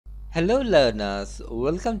Hello learners,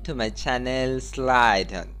 welcome to my channel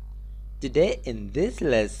SlideHunt. Today in this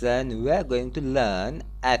lesson we are going to learn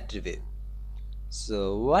attribute.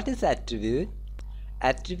 So what is attribute?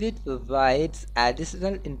 Attribute provides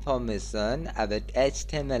additional information about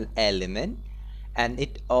HTML element and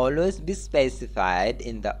it always be specified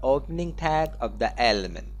in the opening tag of the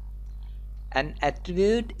element. An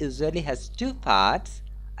attribute usually has two parts,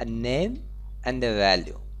 a name and a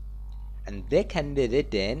value. And they can be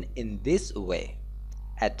written in this way: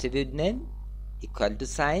 attribute name equal to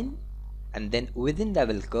sign, and then within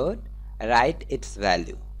double quote write its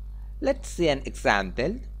value. Let's see an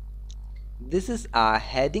example. This is our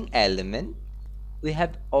heading element. We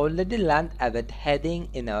have already learned about heading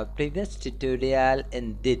in our previous tutorial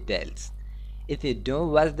in details. If you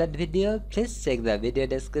don't watch that video, please check the video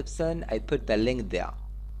description. I put the link there.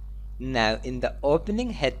 Now in the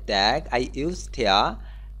opening head tag, I used here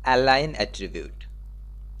align attribute.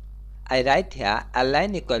 I write here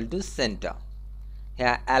align equal to center.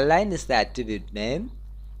 Here align is the attribute name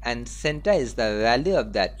and center is the value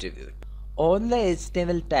of the attribute. All the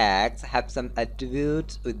HTML tags have some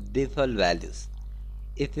attributes with default values.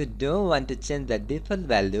 If you don't want to change the default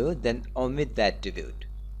value, then omit the attribute.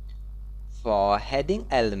 For heading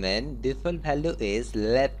element, default value is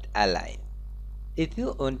left align. If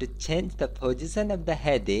you want to change the position of the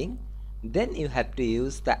heading, then you have to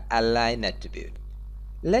use the align attribute.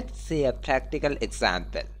 Let's see a practical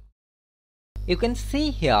example. You can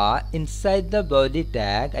see here inside the body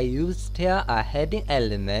tag I used here a heading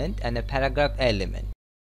element and a paragraph element.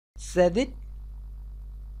 Save it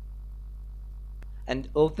and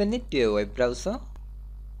open it to your web browser.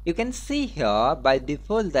 You can see here by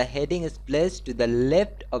default the heading is placed to the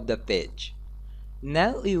left of the page.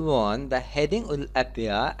 Now we want the heading will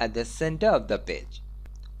appear at the center of the page.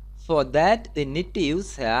 For that we need to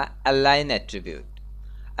use here align attribute.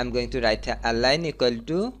 I'm going to write here align equal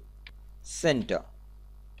to center.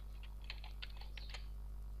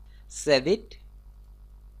 Save it.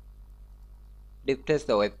 Refresh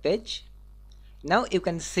the web page. Now you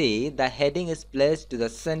can see the heading is placed to the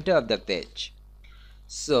center of the page.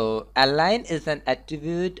 So align is an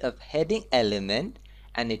attribute of heading element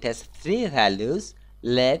and it has three values: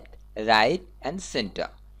 left, right and center.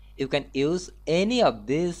 You can use any of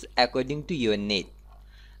these according to your need.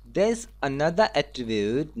 There's another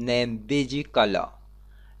attribute named Bgcolor.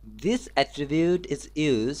 This attribute is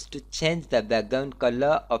used to change the background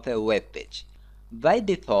color of a web page. By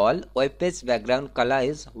default, web page background color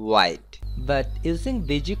is white. But using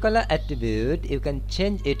Bgcolor attribute, you can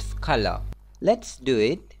change its color. Let's do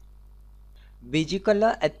it.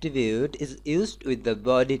 Bgcolor attribute is used with the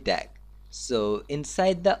body tag. So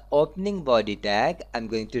inside the opening body tag, I'm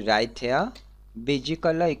going to write here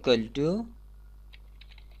Bgcolor equal to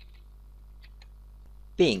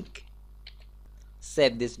pink.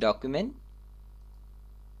 Save this document.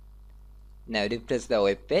 Now refresh the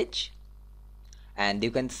web page and you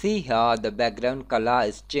can see here the background color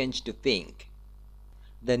is changed to pink.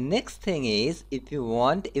 The next thing is, if you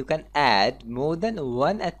want, you can add more than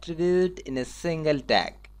one attribute in a single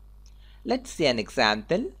tag. Let's see an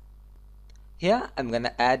example. Here I'm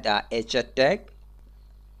gonna add a HR tag.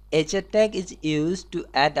 HR tag is used to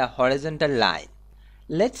add a horizontal line.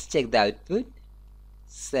 Let's check the output.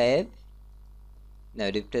 Save.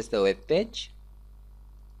 Now refresh the web page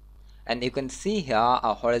and you can see here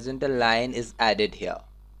a horizontal line is added here.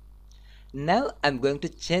 Now I'm going to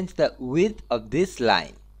change the width of this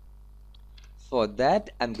line. For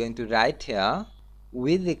that I'm going to write here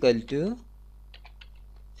width equal to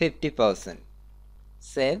 50%.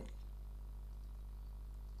 Save.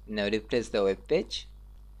 Now refresh the web page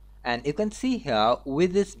and you can see here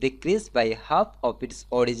width is decreased by half of its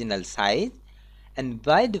original size and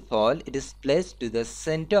by default it is placed to the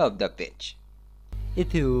center of the page.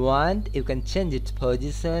 If you want, you can change its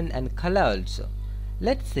position and color also.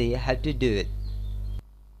 Let's see how to do it.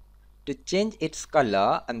 To change its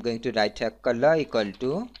color, I'm going to write here color equal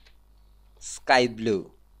to sky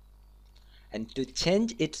blue. And to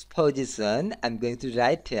change its position, I'm going to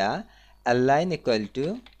write here align equal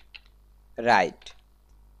to right.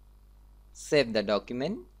 Save the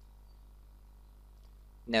document.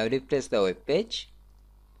 Now refresh the web page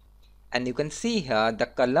and you can see here the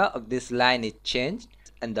color of this line is changed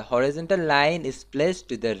and the horizontal line is placed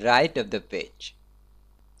to the right of the page.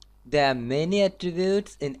 There are many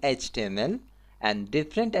attributes in HTML and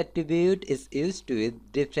different attribute is used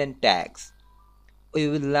with different tags. We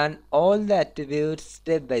will learn all the attributes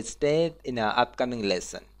step by step in our upcoming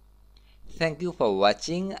lesson. Thank you for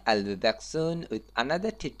watching. I'll be back soon with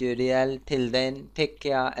another tutorial. Till then, take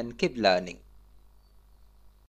care and keep learning.